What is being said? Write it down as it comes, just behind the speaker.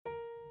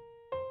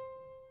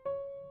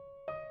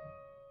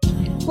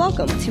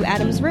Welcome to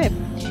Adam's Rib.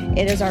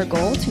 It is our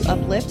goal to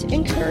uplift,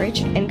 encourage,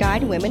 and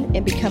guide women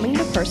in becoming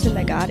the person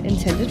that God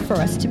intended for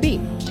us to be.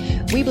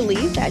 We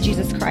believe that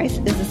Jesus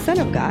Christ is the Son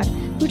of God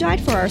who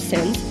died for our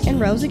sins and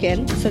rose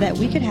again so that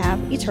we could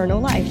have eternal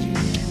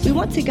life. We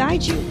want to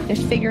guide you in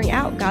figuring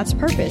out God's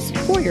purpose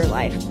for your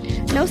life.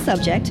 No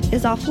subject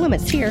is off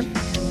limits here.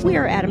 We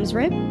are Adam's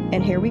Rib,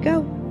 and here we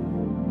go.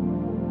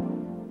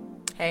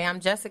 Hey,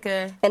 I'm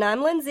Jessica. And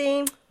I'm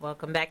Lindsay.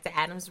 Welcome back to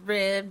Adam's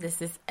Rib.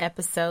 This is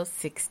episode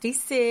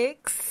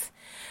 66.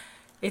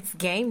 It's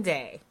game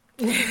day.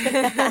 Get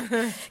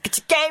your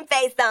game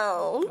face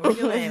on. We're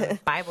doing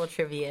Bible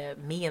trivia,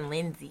 me and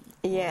Lindsay.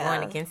 Yeah.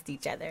 Going against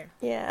each other.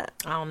 Yeah.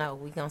 I don't know.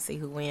 We're going to see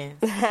who wins.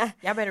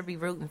 Y'all better be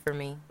rooting for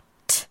me.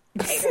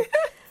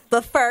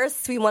 But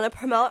first, we want to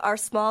promote our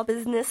small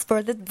business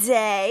for the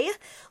day,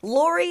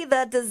 Lori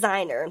the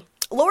Designer.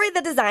 Lori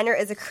the Designer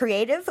is a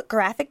creative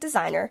graphic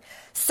designer.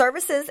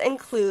 Services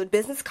include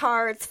business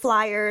cards,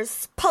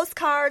 flyers,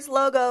 postcards,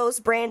 logos,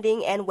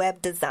 branding, and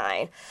web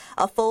design.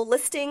 A full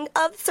listing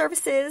of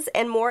services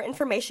and more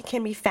information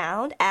can be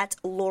found at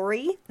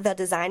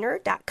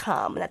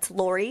LoriTheDesigner.com. That's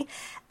Lori,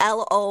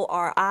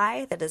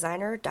 Lori,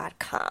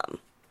 thedesigner.com.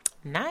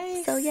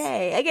 Nice. So,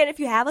 yay. Again, if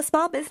you have a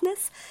small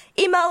business,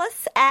 email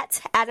us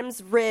at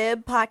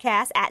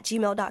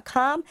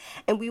adamsribpodcast@gmail.com,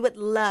 and we would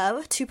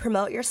love to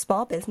promote your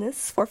small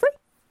business for free.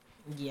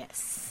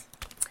 Yes.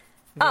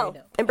 Oh,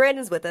 and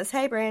Brandon's with us.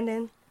 Hey,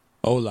 Brandon.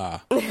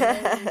 Hola.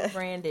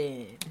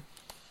 Brandon.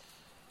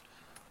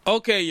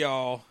 Okay,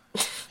 y'all.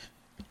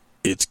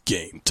 It's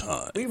game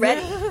time. We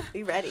ready.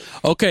 We ready.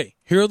 Okay,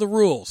 here are the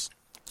rules.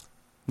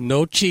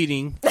 No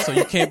cheating, so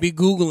you can't be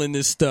Googling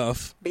this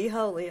stuff. Be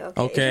holy.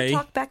 Okay. Okay. Is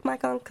your talk back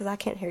mic on? Because I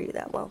can't hear you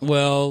that well.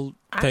 Well,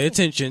 pay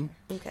attention.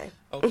 Okay.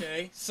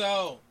 Okay,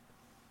 so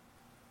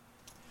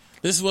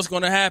this is what's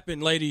going to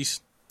happen,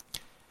 ladies.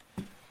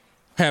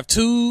 Have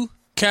two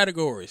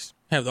categories.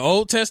 Have the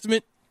Old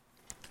Testament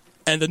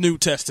and the New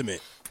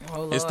Testament.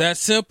 Oh, Lord. It's that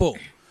simple.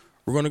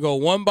 We're going to go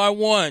one by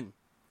one.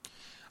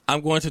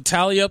 I'm going to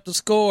tally up the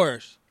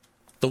scores.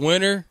 The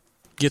winner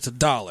gets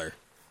 $1.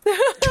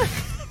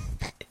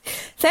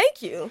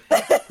 Thank you.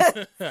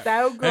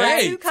 So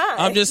great. Hey, too kind.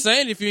 I'm just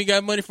saying, if you ain't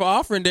got money for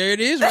offering, there it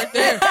is right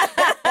there.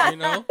 You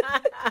know?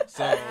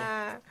 So,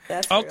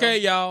 That's okay,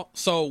 real. y'all.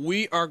 So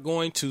we are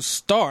going to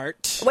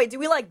start. Wait, do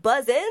we like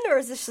buzz in, or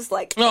is this just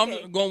like... No,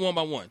 okay. I'm going one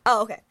by one.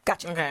 Oh, okay.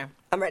 Gotcha. Okay.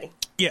 I'm ready.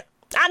 Yeah.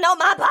 I know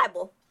my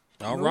Bible.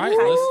 All right.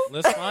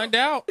 Let's find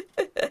out.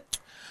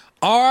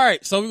 All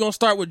right. So we're going to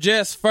start with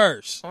Jess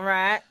first. All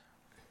right.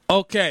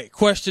 Okay.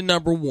 Question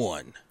number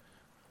 1.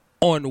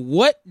 On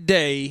what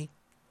day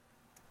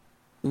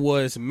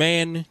was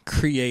man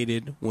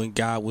created when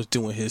God was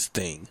doing his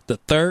thing? The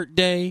 3rd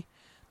day,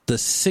 the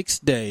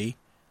 6th day,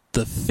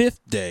 the 5th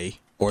day,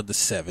 or the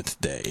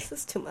 7th day? This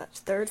is too much.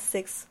 3rd,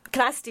 6th.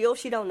 Can I steal if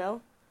she don't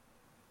know?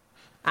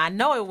 I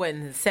know it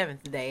wasn't the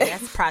 7th day.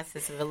 That's the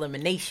process of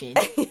elimination.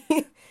 What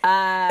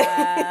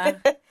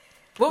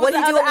was What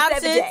did the he do other on the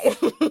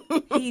 7th option?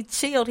 day? He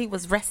chilled. He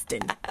was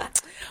resting.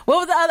 What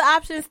was the other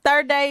options?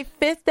 3rd day,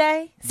 5th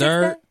day, 6th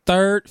day?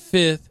 3rd,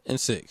 5th, and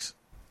 6th.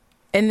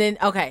 And then,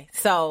 okay,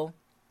 so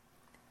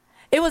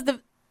it was the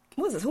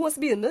What is this? Who Wants to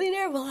Be a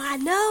Millionaire? Well, I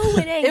know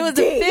it ain't. it was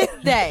the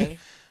 5th day.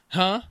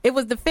 Huh? It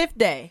was the 5th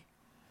day.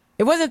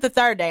 It wasn't the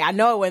 3rd day. I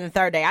know it wasn't the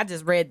 3rd day. I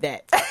just read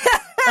that.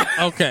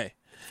 Okay.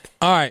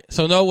 All right.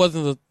 So no, it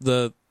wasn't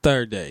the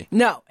 3rd day.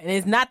 No, and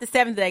it's not the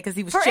 7th day because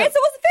he was Her chilled. answer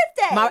was the 5th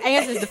day. My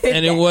answer is the 5th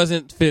And day. it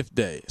wasn't 5th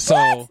day. So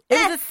What?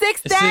 It was the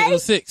 6th it's day? the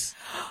 6th.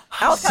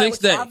 I was kinda 6th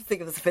with you. day. I was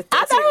thinking it was the 5th day.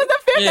 I thought it was the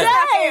 5th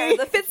Yeah. day.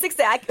 The 5th, 6th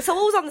day. So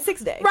what was on the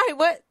 6th day? Right,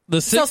 what? The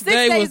 6th So 6th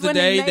day day was is the when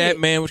he day made that it.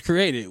 man was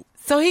created.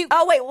 So he.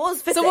 Oh, wait. What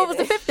was the 5th So day? what was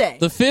the then? 5th day?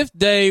 The 5th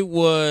day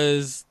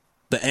was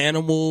the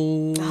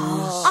animals.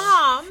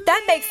 Oh,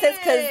 That makes sense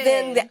because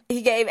then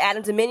he gave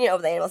Adam dominion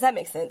over the animals. That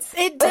makes sense.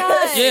 it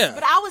does. Yeah.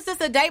 But I was just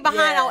a day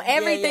behind Yeah, on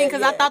everything yeah,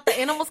 because I yeah. thought the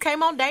animals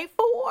came on day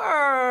 4.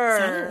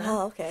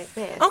 Oh, okay.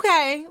 Man.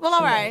 Okay. Well,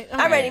 all right.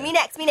 I'm ready. Me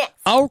next.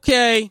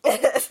 Okay.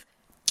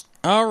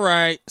 All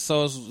right.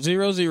 So it's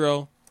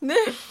 0-0.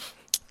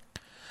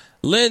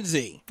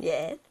 Lindsay,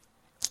 Yeah.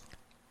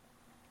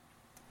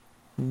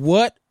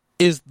 what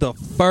is the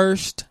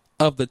first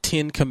of the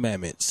 10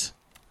 commandments?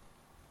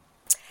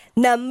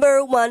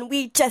 Number 1,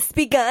 we just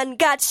begun.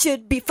 God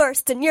should be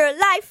first in your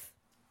life.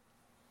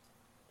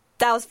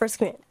 That was first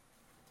commandment.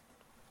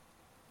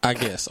 I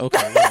guess.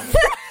 Okay.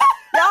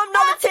 Y'all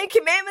know the 10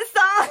 Commandments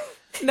song?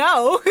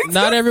 No.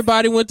 Not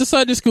everybody went to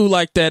Sunday school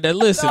like that.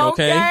 Listen,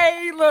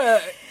 okay?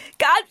 Look.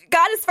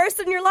 God is first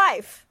in your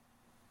life.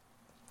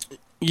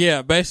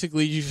 Yeah,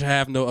 basically you should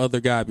have no other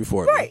God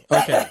before Right. me.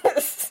 Okay.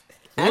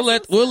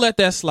 We'll let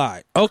that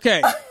slide.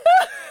 Okay.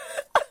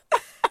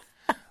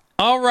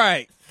 All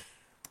right.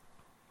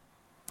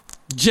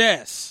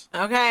 Jess.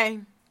 Okay.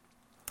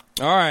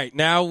 All right.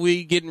 Now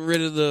we getting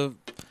rid of the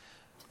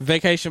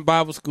Vacation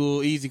Bible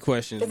School easy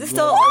questions. Is this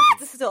still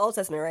Old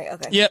Testament, right?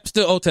 Okay. Yep,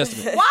 still Old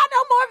Testament. Why no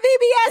more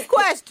VBS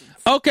questions?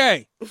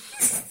 Okay.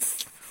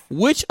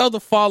 Which of the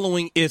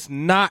following is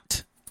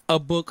not a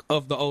book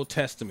of the Old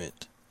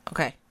Testament?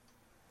 Okay.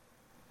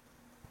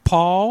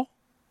 Paul?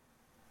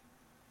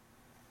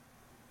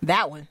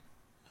 That one.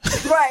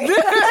 Right.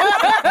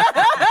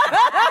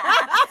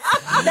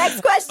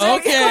 Next question.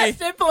 Okay.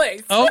 Question,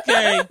 please.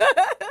 Okay.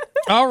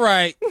 All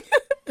right.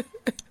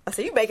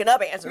 So you making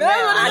up answers No, now.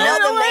 I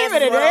know the wait a answers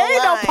minute. were There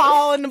ain't no online.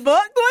 Paul in the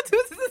book.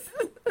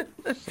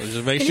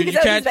 Just make You sure can you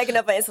tell he's catch. making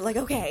up answers like,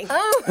 okay.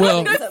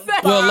 Well,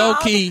 low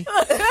key.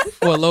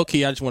 Well, low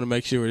key. I just want to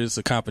make sure it's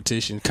a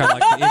competition, kind of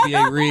like the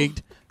NBA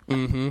rigged.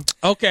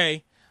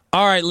 Okay.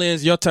 All right,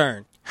 Linz, your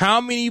turn.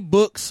 How many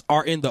books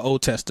are in the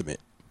Old Testament?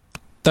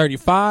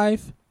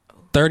 35,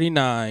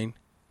 39,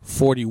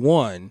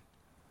 41,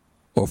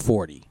 or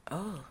 40?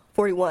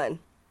 41.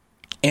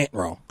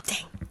 Wrong.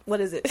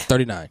 What is it?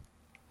 39.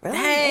 Really?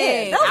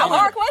 Hey, Man, that was a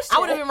hard question. I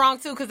would have been wrong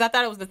too because I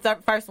thought it was the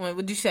first one.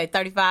 Would you say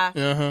 35?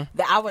 Uh-huh.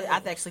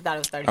 I actually thought it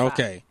was 35.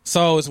 Okay.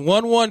 So it's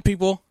 1-1,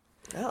 people.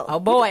 Oh,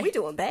 boy. We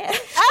doing bad.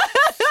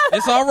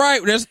 It's all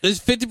right. There's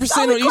 50%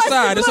 on each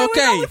side. It's We're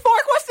okay. only 4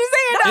 questions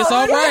in. It's though.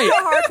 all right. That was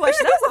a hard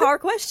question. That was a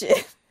hard question.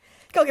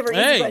 Go give her an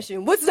Hey. easy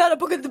question. What's not a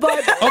book of the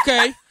Bible?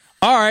 Okay.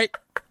 All right.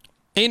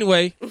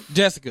 Anyway,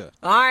 Jessica,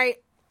 All right.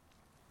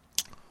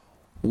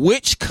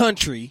 which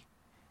country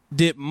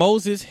did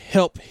Moses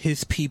help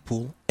his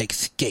people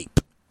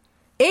escape?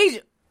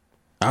 Egypt.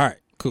 All right.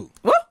 Cool.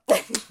 Woo.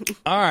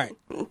 All right.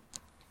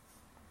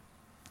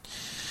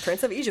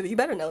 Prince of Egypt. You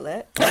better know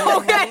that.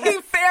 Okay,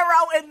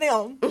 Pharaoh and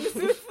them.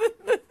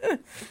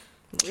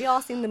 We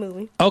all seen the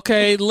movie.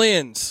 Okay,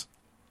 Linz.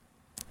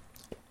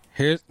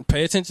 Here,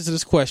 pay attention to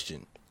this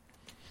question.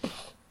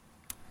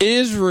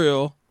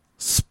 Israel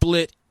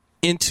split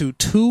into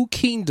 2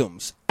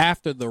 kingdoms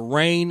after the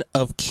reign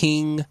of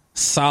King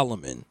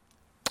Solomon,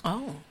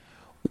 Oh.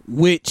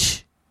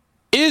 which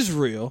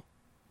Israel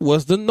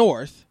was the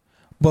north,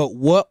 but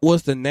what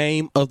was the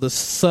name of the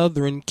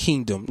southern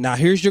kingdom? Now,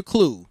 here's your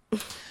clue.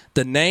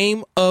 The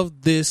name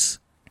of this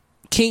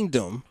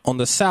kingdom on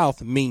the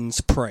south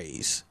means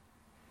praise.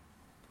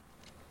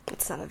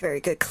 It's not a very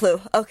good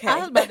clue. Okay. I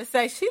was about to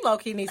say, she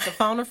low-key needs to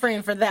phone a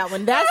friend for that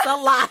one. That's a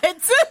lot.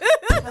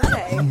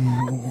 Okay.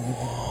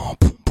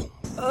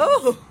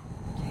 Oh.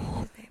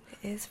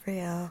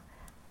 Israel.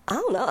 I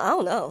don't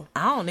know.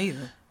 I don't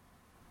either.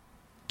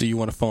 Do you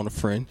want to phone a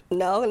friend?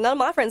 No, none of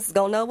my friends is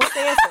gonna know what's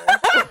the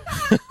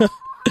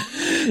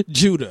answer.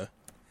 Judah.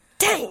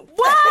 Dang.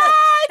 What?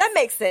 That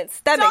makes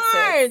sense. That makes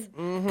sense.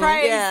 Darn.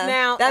 Praise Yeah,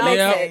 now. that makes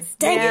Yeah. sense.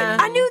 Dang Yeah.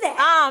 it. I knew that.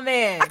 Oh,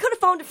 man. I could have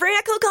phoned a friend.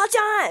 I could have called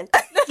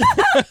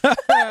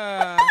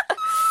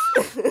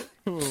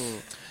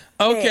John.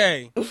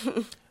 Okay.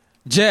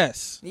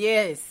 Jess.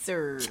 Yes,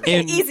 sir.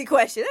 In, Easy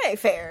question. That ain't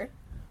fair.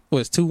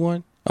 was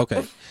 2-1?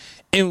 Okay.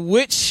 In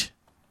which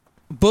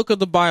book of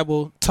the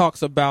Bible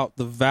talks about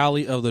the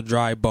valley of the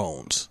dry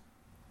bones?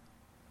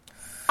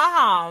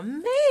 Oh,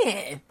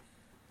 man.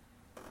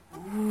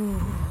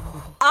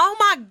 Oh,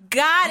 my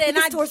God. And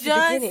I It's towards the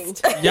beginning.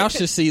 just... Y'all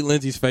should see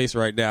Lindsay's face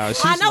right now.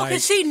 She's I know, like,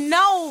 because she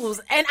knows.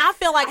 And I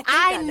feel like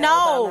I but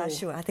know. I'm not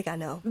sure. I think I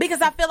know.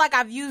 Because I feel like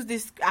I've used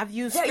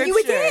scripture.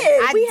 you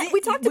did. I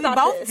We talked we about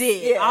both this.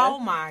 did. Yeah. Oh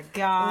my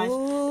gosh.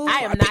 Ooh. I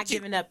am not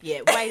giving up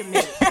yet. Wait a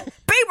minute.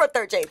 Be with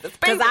her, Jason.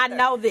 Because I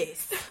know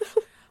this.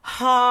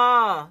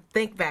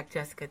 Think back,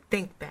 Jessica.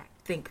 Think back.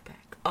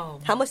 Oh,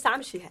 How much time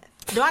does she have?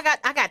 do I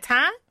got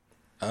time?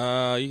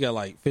 you got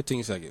like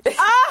 15 seconds. It's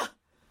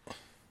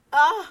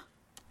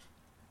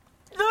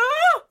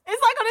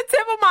like on the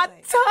tip of my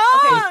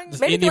tongue. Does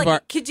Maybe any of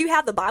our- could you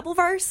have the Bible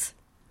verse?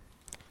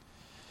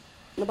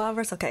 The Bible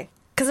verse, okay.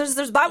 Because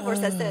there's a Bible verse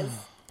that says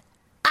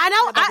I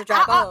know. About the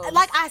dry bones.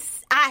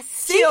 I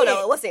see she don't it.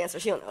 know. What's the answer?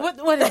 She don't know.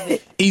 What is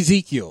it?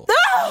 Ezekiel.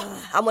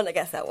 I'm gonna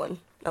guess that one.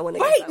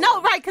 Right?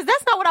 No, right? Because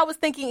that's not what I was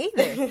thinking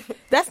either.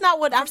 That's not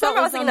what I For some thought reason,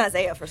 I was was thinking on.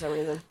 Isaiah for some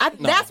reason.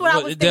 That's what I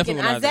well, was it thinking.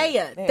 definitely was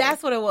Isaiah. Yeah.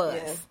 That's what it was.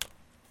 Yeah.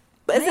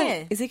 But Man.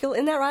 isn't Ezekiel,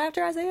 isn't that right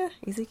after Isaiah?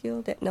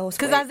 Ezekiel? No, it's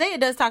Because Isaiah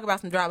does talk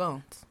about some dry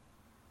bones.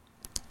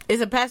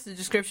 It's a passage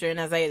of scripture in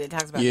Isaiah that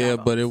talks about Yeah,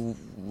 dry but bones.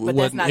 it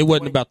that's not wasn't. It the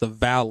wasn't one- about the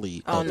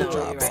valley Oh, of the no, dry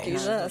you're right. bones.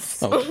 Excuse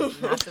us. Okay.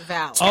 not the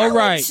valley. All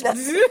right.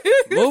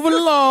 Moving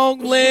along,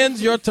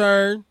 Linz, your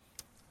turn.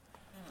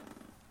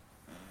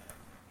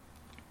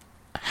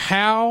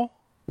 How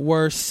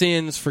were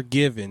sins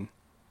forgiven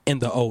in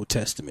the Old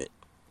Testament?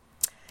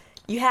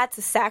 You had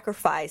to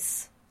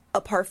sacrifice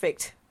a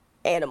perfect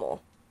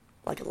animal,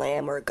 like a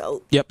lamb or a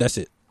goat. Yep, that's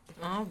it.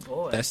 Oh,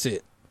 boy. That's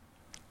it.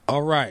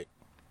 All right.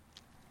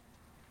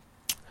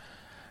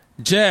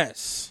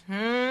 Jess.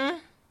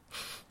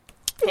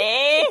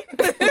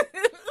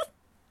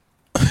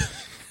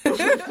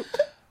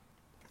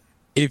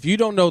 If you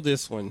don't know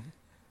this one,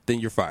 then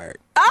you're fired.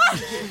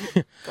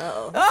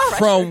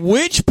 From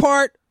which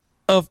part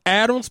of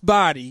Adam's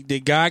body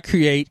did God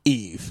create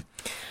Eve?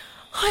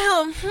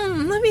 Well,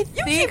 let me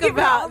think All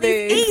about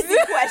these this. easy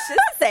questions.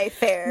 Say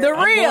fair. The I'm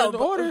going rib.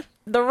 in order.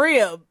 The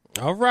rib.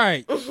 All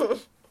right.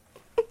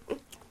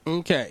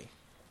 Okay.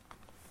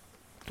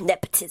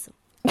 Nepotism.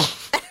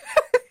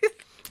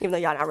 Even though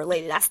y'all not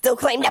related, I still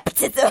claim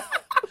nepotism.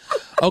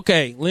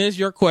 Okay, Liz,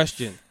 your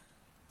question.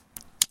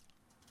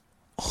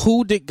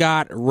 Who did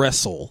God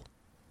wrestle?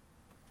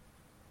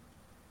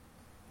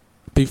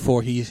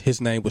 before his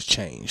name was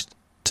changed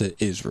to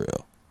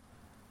Israel?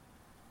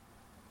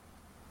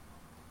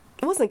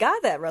 It wasn't God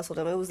that wrestled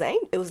him. It was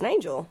an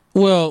angel.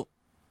 Well,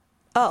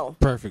 Oh.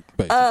 perfect.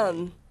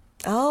 Basically.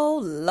 Oh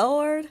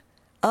Lord.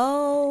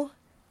 Oh.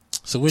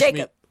 So which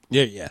Jacob.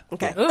 mean- yeah.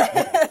 Okay.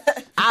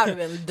 I would have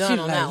been done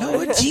on that one.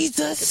 Lord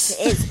Jesus.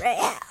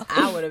 Israel.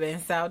 I would have been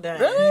so done.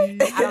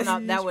 Really? I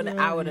don't know.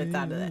 I would have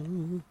thought of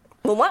that.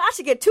 Well, I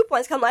should get 2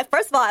 points. Come like,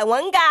 first of all,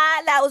 one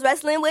guy that was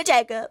wrestling with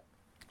Jacob.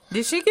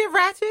 Did she get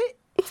ratchet?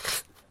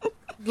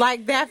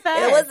 Like that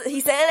fast? He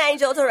sent an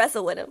angel to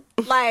wrestle with him.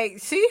 Like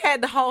she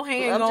had the whole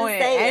hand I'm going.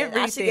 just saying,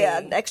 Everything. I should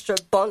get an extra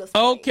bonus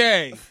point.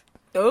 Okay.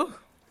 Ooh.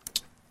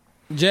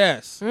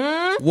 Jess,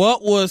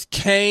 what was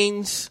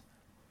Cain's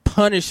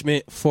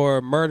punishment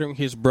for murdering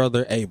his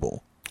brother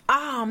Abel?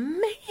 Oh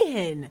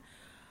man.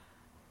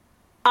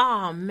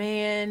 Oh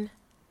man.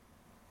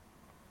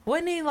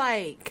 Wasn't he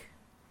like?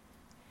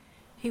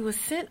 He was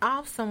sent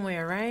off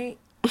somewhere, right?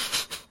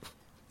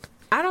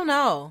 I don't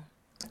know.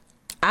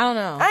 I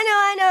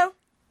know.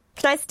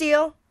 Can I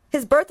steal?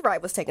 His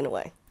birthright was taken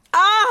away.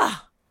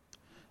 Ah,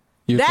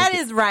 You're that thinking-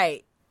 is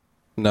right.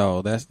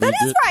 No, That is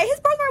right. His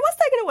birthright was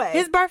taken away.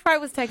 His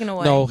birthright was taken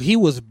away. No, he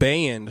was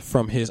banned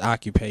from his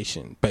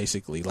occupation,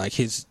 basically, like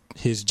his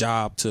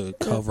job to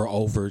cover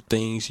over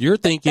things. You're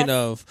thinking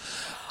of,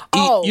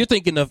 you're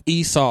thinking of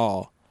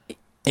Esau,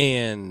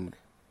 and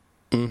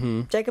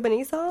Jacob and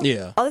Esau?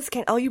 Yeah. Oh, this is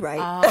Cain. Oh, you're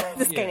right.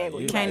 This is Cain and Abel.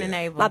 you're Cain right. and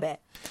Abel. My bad.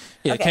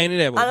 yeah, Okay. Cain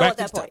and Abel. I don't Back want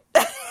that to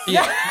point.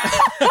 Yeah.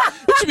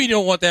 What you mean you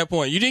don't want that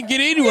point? You didn't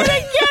get it anyway.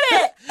 Get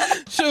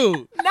it?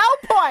 Shoot. No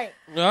point.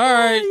 All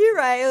right. You're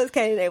right. It was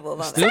Cain and Abel.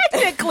 My bad. Still-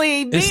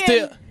 Technically, It's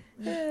still.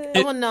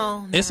 oh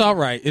no, It's all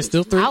right. It's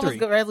still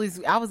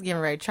 3-3. I was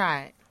getting ready to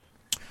try it.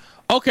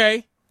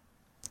 Okay.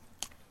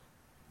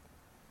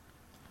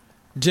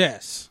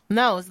 Jess.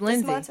 No, it's It's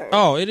Lindsay. my turn.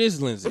 Oh, it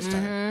is Lindsay's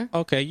turn.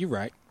 Okay, you're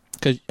right.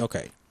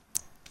 Okay.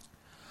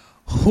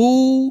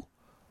 Who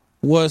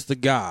was the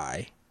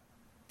guy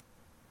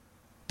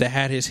that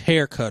had his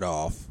hair cut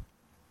off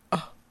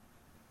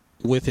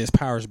with his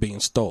powers being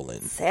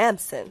stolen?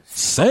 Samson.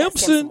 Samson?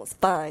 Samson was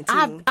fine,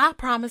 too. I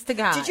promise to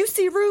God. Did you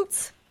see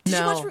Roots? Did you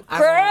No, watch Roots? I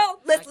Girl,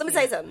 won't. let me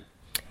say something.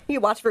 You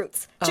watch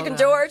Roots. Chicken no.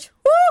 George.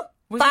 Woo!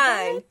 Was he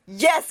Fine. good?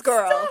 Yes,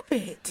 girl. Stop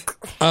it?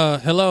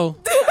 Hello.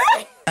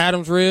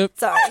 Adam's Rib.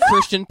 Sorry.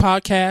 Christian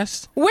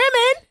podcast. Women,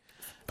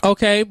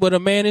 Okay, but a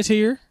man is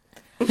here.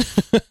 but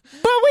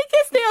we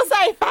can still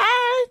say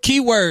fine.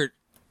 Keyword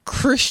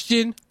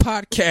Christian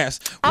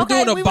podcast. We're Okay,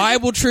 doing a we were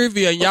Bible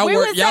trivia and y'all we were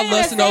were saying that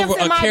lusting over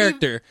Samson a might be-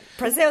 character.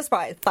 President was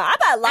probably fine. I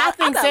bet a lot, I think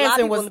bet a lot of Samson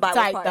people was in the Bible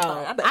tight, probably though.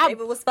 fine. I bet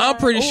David was fine. I'm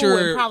pretty Ooh, and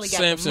sure probably got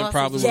the Samson muscles.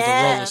 probably was a Rolling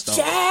Yes, Stone.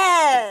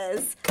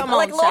 yes. Come I'm on,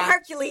 like little child.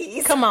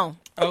 Hercules. Come on,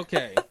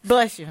 Okay.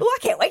 bless you. Ooh, I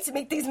can't wait to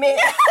meet these men.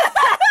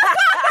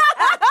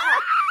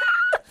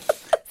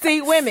 See,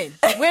 women's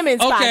Okay,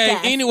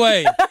 podcast.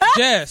 anyway,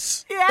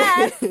 Jess,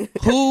 Yes.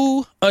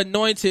 who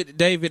anointed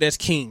David as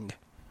king?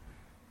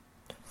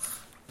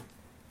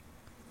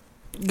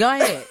 Go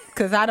ahead,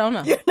 because I don't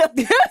know. When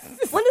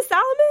is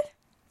Solomon?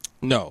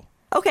 No.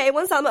 Okay,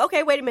 when Solomon.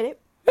 Okay, wait a minute.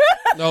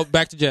 No,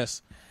 back to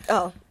Jess.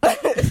 Oh.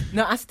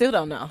 No, I still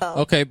don't know.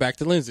 Okay, back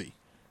to Lindsay.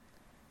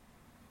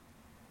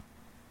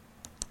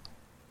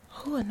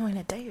 Who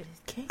anointed David as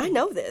king? I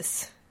know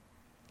this.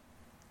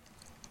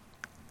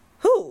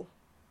 Who?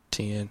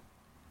 10,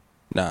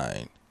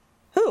 9,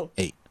 Who?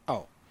 8.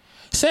 Oh.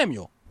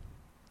 Samuel.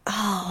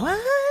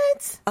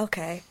 What?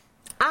 Okay.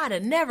 I'd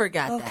have never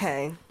got that.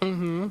 Okay.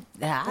 I'd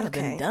have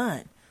Okay. been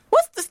done.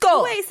 What's the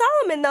score? Wait,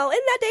 Solomon though,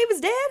 isn't that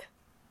David's dad?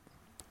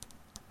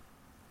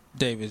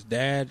 David's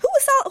dad. Who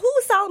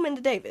was Solomon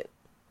to David?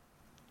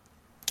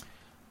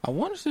 I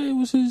want to say it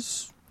was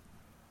his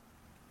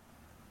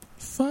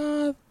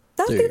father.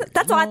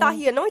 That's why I thought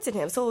he anointed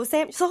him. So it was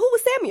So who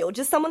was Samuel?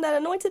 Just someone that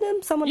anointed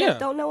him? Someone Yeah, that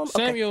don't know him?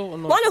 Samuel Okay.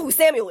 anointed Well, I know who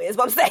Samuel is,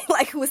 but I'm saying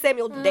like who was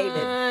Samuel to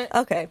David?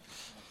 Okay.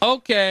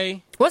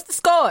 Okay. What's the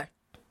score?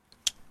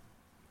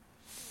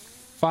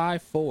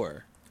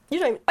 5-4.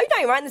 You're not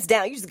even writing this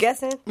down. You just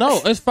guessing. No,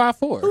 it's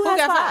 5-4. Who has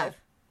got five?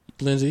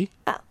 Lindsay.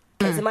 Oh.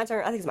 Is it my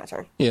turn? I think it's my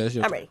turn. Yeah, it's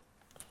your I'm turn. ready.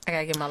 I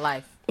gotta get my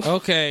life.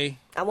 Okay.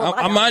 I want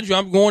my mind you,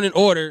 I'm going in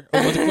order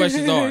of what the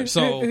questions are.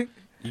 So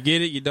you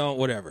get it, you don't,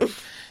 whatever.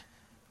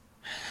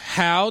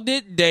 How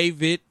did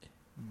David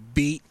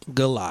beat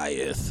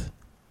Goliath?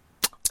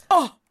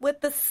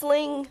 With the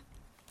sling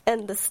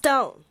and the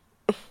stone.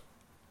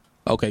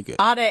 Okay, good.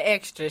 All that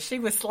extra. She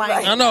was slanging.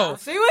 Right. I know.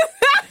 She was.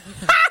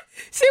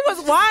 She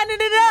was winding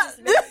it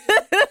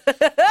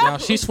up. Now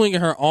she's swinging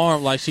her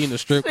arm like she in the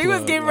strip She club.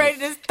 was getting like, ready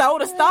to just throw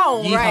the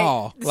stone, Yeehaw.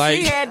 right? Like-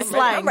 she had to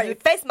I'm ready slang. to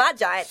face my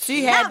giant.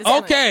 She had to. Now,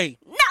 Okay,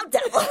 now,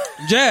 devil.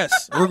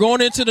 Jess, we're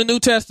going into the New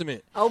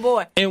Testament. Oh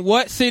boy, In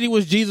what city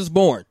was Jesus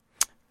born?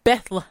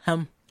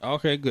 Bethlehem.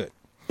 Okay, good.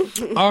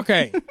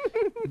 Okay.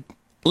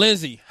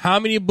 Lindsay, how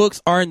many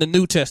books are in the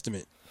New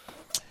Testament?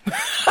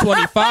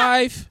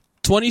 25,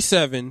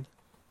 27,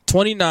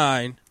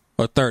 29,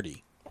 or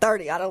 30?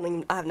 30. I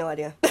have no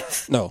idea.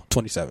 No,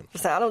 27.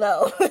 So I don't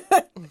know.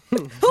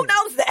 Who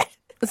knows that?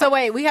 So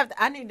wait,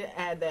 I need to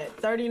add that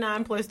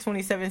 39 plus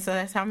 27. So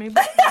that's how many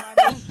books?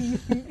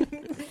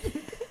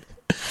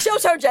 Show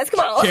turn, Jess. Come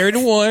on. Carry the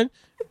one.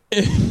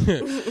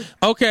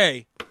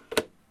 Okay.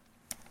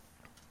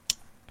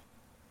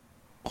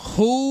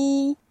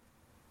 Who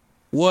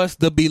was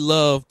the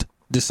beloved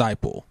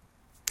disciple?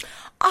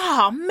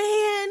 Oh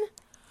man,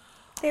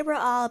 They were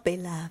all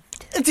beloved.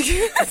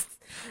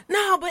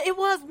 no, but it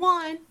was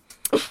one.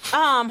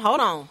 Hold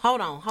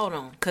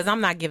on, because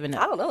I'm not giving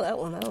I up. don't know that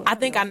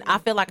one. I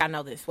feel like I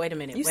know this. Wait a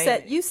minute.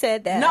 You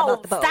said that. No,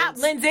 about the bones. stop,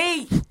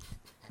 Lindsay.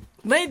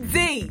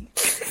 Lindsay,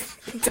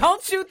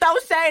 don't you throw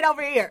shade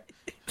over here.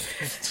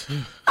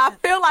 I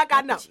feel like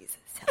I know. Jesus.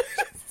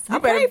 You I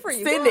better pray for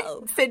you.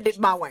 Go. Send it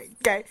my way,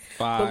 okay?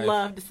 5,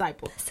 Beloved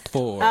disciple.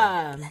 4,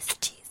 Bless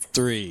Jesus.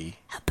 3,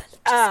 Help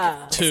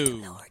her.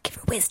 2, Lord, give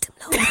her wisdom,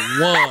 Lord. 1.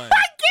 I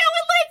can't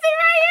with Lindsay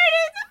right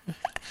here.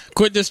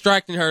 Quit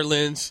distracting her,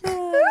 Linz.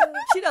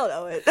 She don't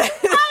know it.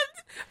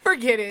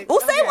 Forget it.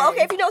 Well, say what?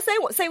 Okay, if you don't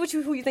say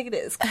who you think it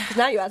is. 'Cause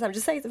now you're out of time.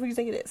 Just say who you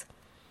think it is.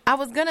 I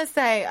was gonna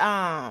say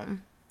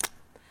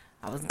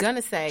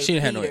She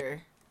didn't have no-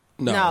 Peter.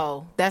 No.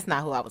 No, that's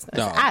not who I was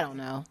gonna No. say. I don't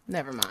know.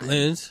 Never mind.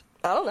 Linz.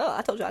 I don't know.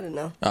 I told you I didn't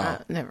know.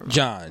 Never mind.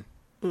 John.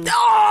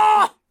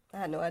 Oh, I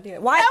had no idea.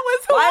 Why? that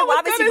was who I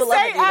was gonna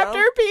say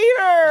after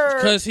Peter.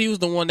 Because he was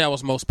the one that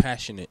was most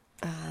passionate.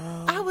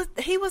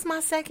 He was my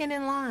second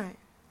in line.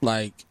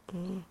 Like,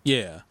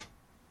 yeah.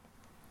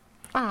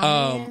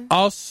 Oh, man.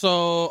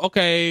 Also,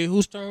 okay,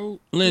 whose turn?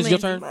 Linz, your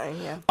turn? Mine,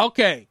 yeah.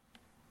 Okay.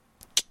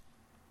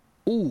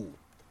 Ooh.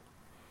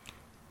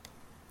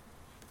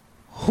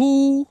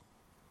 Who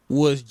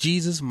was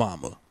Jesus'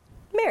 mama?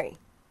 Mary.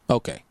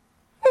 Okay.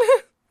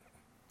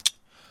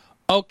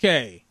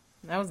 Okay.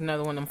 That was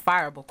another one of them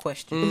fireable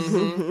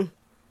questions.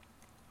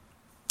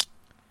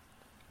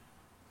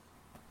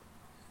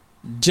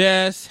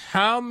 Jess,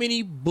 how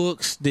many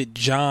books did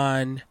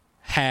John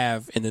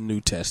have in the New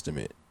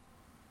Testament?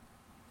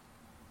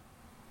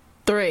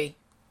 3.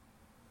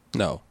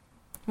 No.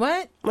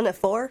 What? Wasn't it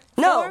 4?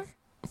 No.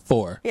 4?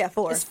 4. Yeah,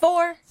 4. It's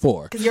 4.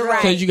 4. You're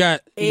right. Because you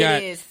got It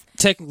is.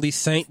 technically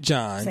Saint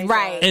John. Saint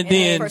Right. And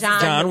then First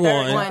John the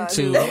 1, third one,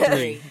 2, 2,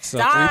 3. So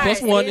Darn, 3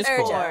 plus 1 is it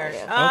 4.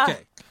 John, Okay.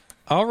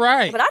 All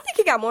right. But I think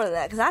he got more than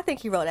that because I think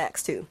he wrote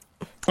Acts too.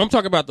 I'm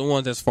talking about the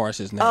ones as far as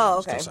his name is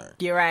okay. concerned.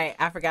 You're right.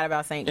 I forgot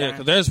about St. Yeah, John.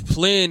 because there's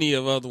plenty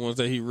of other ones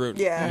that he wrote.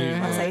 Yeah. You know,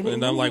 Mhm.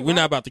 and I'm like, we're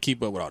not about to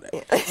keep up with all that.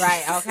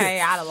 Right. Okay.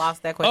 I'd have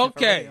lost that question.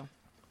 Okay. For real.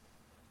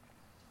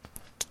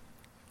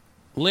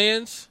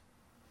 Linz,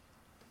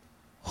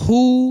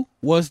 who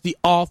was the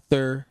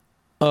author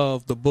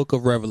of the Book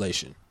of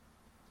Revelation?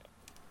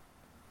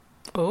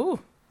 Ooh.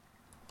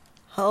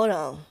 Hold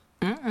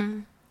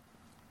on.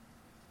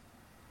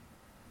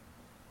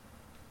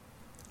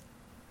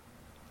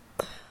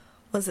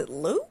 Was it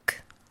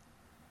Luke?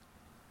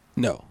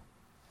 No.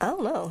 I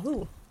don't know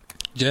who.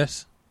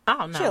 Jess?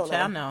 Oh no, Chill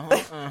child, no.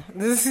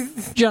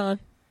 John.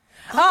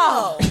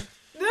 Oh.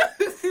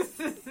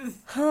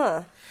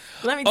 Huh.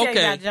 Let me tell you Okay.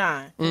 about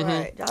John.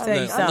 Right. John, Tell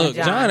you Look, something, look,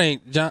 John. John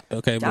ain't John.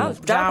 Okay, John,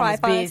 move. John was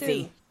probably fine,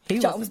 busy. too.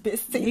 John was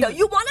busy. No,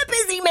 you want a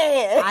busy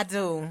man. I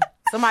do.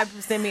 Somebody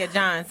send me a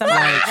John.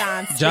 Somebody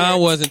John. John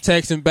wasn't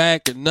texting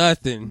back or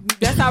nothing.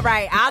 That's all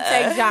right. I'll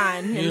take John.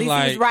 At He least was he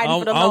like, was writing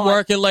for the I'm Lord.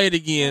 working late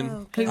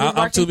again. He was I'm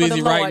working too for the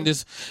busy writing Lord.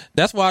 this.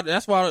 That's why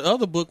the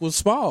other book was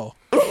small.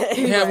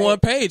 He had one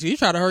page. He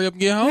tried to hurry up and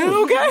get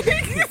home.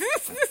 Okay.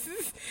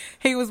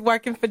 He was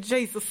working for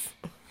Jesus.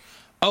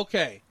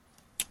 Okay.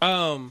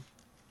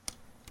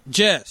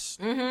 Jess.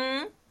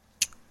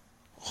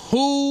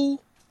 Who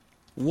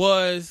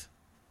was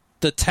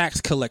the tax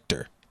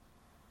collector?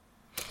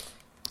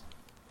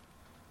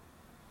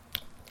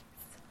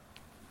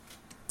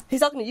 He's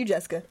talking to you,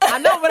 Jessica. I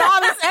know, but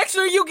all this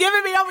extra you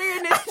giving me over here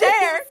in this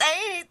chair,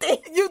 Say anything.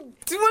 you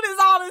what is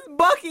all this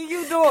bucking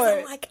you I'm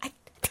doing? like, I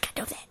think I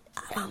know that.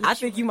 I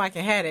think you might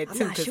can have that too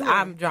not because sure.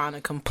 I'm drawing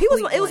a complete. It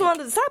was blank. one of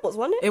the disciples,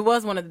 wasn't it? It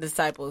was one of the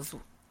disciples,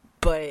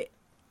 but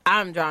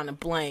I'm drawing a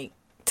blank,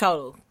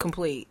 total,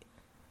 complete.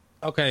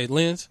 Okay,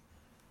 Linz.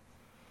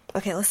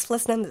 Okay,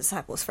 let's name the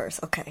disciples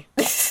first. Okay.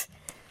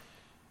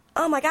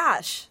 Oh my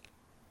gosh.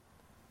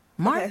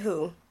 Mark, Okay,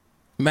 who?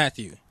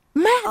 Matthew.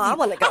 Matthew. I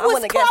wanna go- I was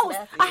wanna guess close.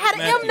 Matthew. I had an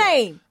Matthew. M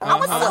name. I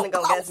was I so wanna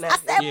go close. guess I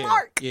Matthew. said Yeah,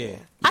 Mark. yeah.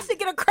 I should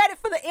get a credit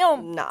for the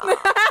M.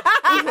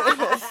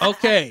 Nah.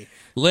 Okay,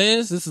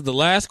 Linz, this is the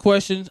last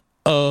question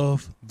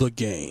of the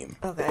game.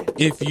 Okay.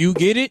 If you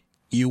get it,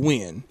 you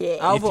win. Yeah.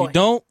 Oh, If boy. you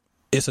don't,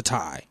 it's a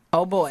tie.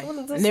 Oh boy.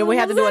 What And then we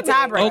have to do a does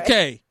that mean? tiebreak.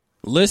 Okay,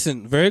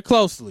 listen very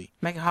closely.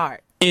 Make it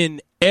hard.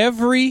 In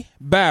every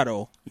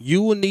battle,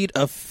 you will need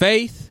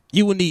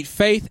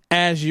faith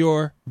as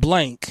your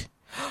blank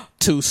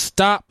to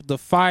stop the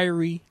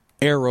fiery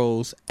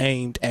arrows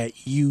aimed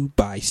at you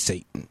by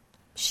Satan.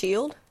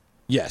 Shield?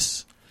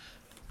 Yes.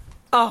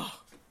 Oh.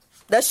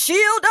 The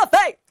shield of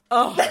faith.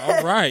 All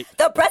right.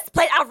 The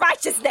breastplate of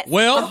righteousness.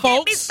 Well, Don't get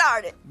me folks,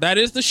 started. that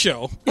is the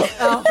show.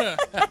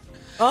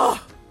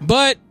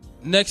 But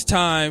next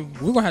time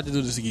we're gonna have to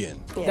do this again.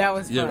 Yeah. That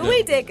was Yeah, fun.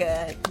 We did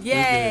good.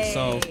 Yay.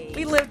 So-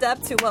 We lived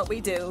up to what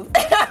we do.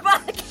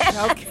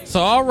 Okay. So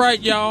all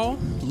right, y'all.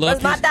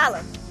 Love Where's my peace.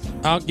 dollar?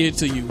 I'll get it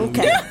to you.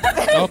 Okay.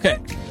 Okay.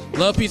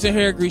 Love, peace, and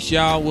hair grease,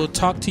 y'all. We'll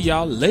talk to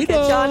y'all later.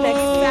 Catch y'all next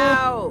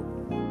Out.